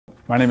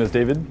My name is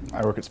David.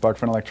 I work at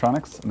SparkFun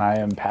Electronics, and I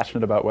am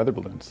passionate about weather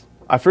balloons.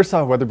 I first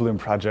saw a weather balloon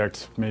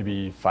project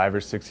maybe 5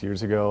 or 6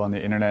 years ago on the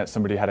internet.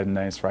 Somebody had a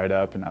nice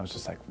write-up, and I was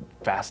just like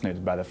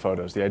fascinated by the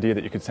photos. The idea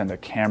that you could send a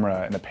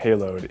camera and a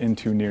payload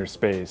into near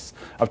space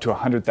up to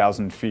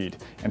 100,000 feet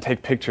and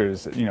take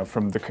pictures,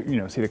 from the,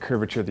 see the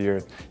curvature of the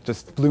Earth,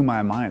 just blew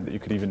my mind that you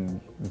could even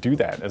do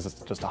that as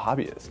just a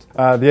hobbyist.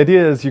 The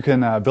idea is you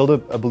can build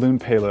a balloon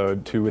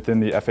payload to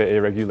within the FAA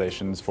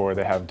regulations for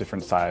they have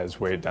different size,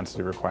 weight,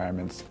 density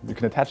requirements. You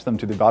can attach them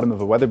to the bottom of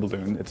a weather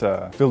balloon. It's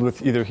filled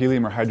with either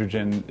helium or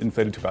hydrogen,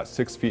 inflated to about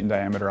 6 feet in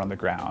diameter on the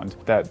ground.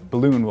 That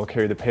balloon will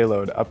carry the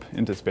payload up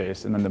into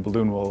space, and then the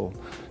balloon will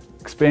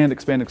expand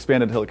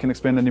until it can't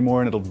expand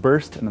anymore, and it'll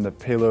burst, and then the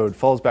payload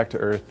falls back to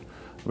Earth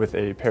with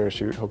a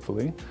parachute,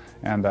 hopefully,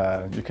 and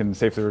you can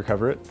safely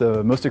recover it.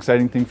 The most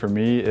exciting thing for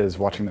me is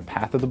watching the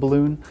path of the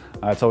balloon.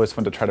 It's always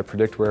fun to try to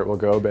predict where it will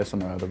go based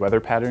on the weather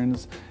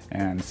patterns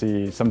and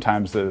see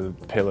sometimes the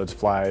payloads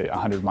fly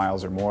 100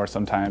 miles or more.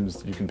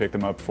 Sometimes you can pick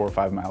them up 4 or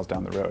 5 miles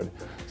down the road.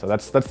 So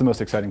that's the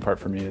most exciting part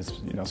for me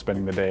is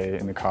spending the day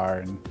in the car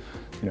and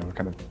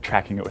kind of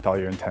tracking it with all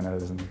your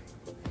antennas and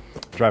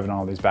driving on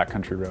all these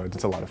backcountry roads.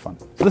 It's a lot of fun.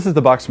 So this is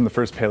the box from the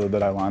first payload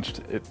that I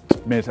launched. It's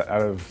made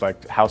out of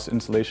house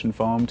insulation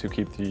foam to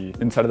keep the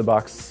inside of the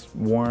box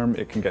warm.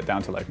 It can get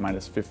down to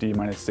minus 50,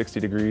 minus 60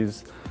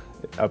 degrees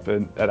up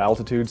at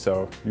altitude,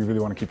 so you really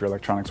want to keep your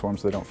electronics warm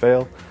so they don't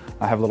fail.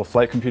 I have a little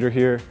flight computer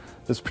here.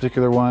 This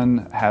particular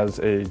one has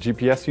a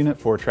GPS unit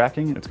for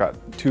tracking. It's got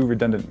 2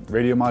 redundant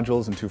radio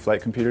modules and 2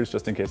 flight computers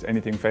just in case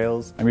anything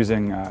fails. I'm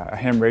using a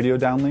ham radio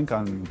downlink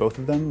on both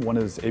of them. One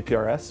is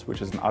APRS,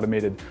 which is an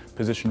automated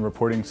position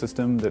reporting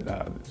system that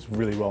is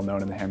really well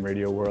known in the ham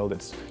radio world.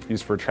 It's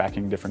used for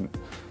tracking different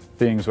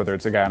things, whether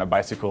it's a guy on a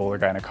bicycle, or a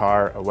guy in a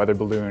car, a weather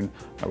balloon,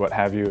 or what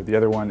have you. The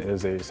other one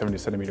is a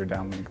 70-centimeter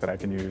downlink that I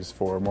can use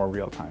for more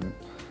real-time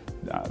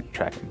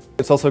tracking.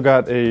 It's also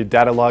got a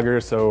data logger,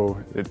 so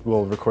it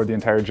will record the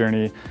entire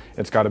journey.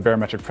 It's got a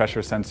barometric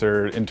pressure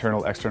sensor,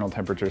 internal, external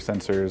temperature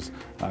sensors,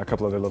 a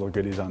couple other little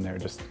goodies on there,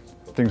 just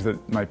things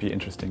that might be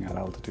interesting at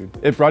altitude.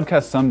 It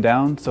broadcasts some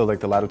down, so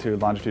the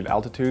latitude, longitude,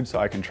 altitude, so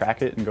I can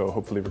track it and go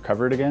hopefully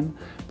recover it again.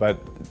 But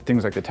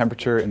things like the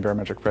temperature and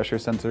barometric pressure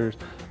sensors,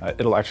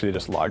 it'll actually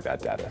just log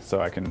that data,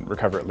 so I can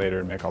recover it later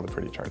and make all the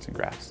pretty charts and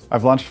graphs.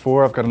 I've launched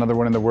 4, I've got another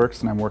one in the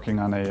works, and I'm working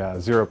on a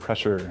zero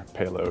pressure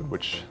payload,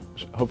 which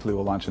hopefully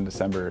will launch in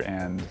December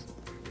and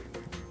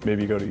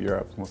maybe go to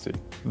Europe, we'll see.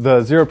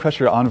 The zero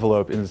pressure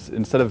envelope is,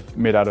 instead of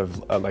made out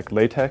of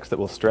latex that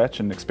will stretch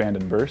and expand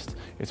and burst,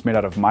 it's made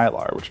out of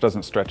mylar, which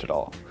doesn't stretch at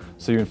all.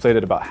 So you inflate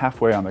it about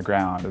halfway on the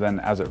ground, and then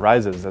as it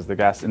rises, as the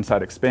gas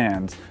inside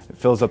expands, it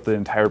fills up the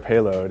entire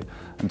payload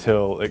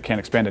until it can't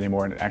expand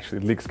anymore and it actually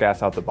leaks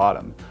gas out the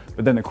bottom.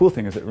 But then the cool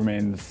thing is it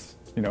remains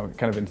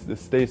kind of in this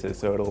stasis,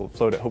 so it'll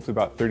float at hopefully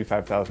about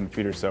 35,000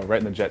 feet or so, right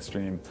in the jet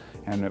stream,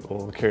 and it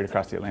will carry it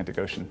across the Atlantic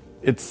Ocean.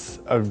 It's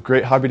a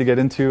great hobby to get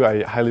into.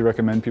 I highly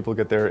recommend people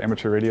get their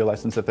amateur radio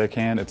license if they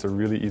can. It's a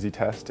really easy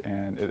test,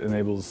 and it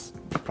enables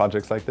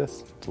projects like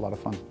this. It's a lot of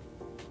fun.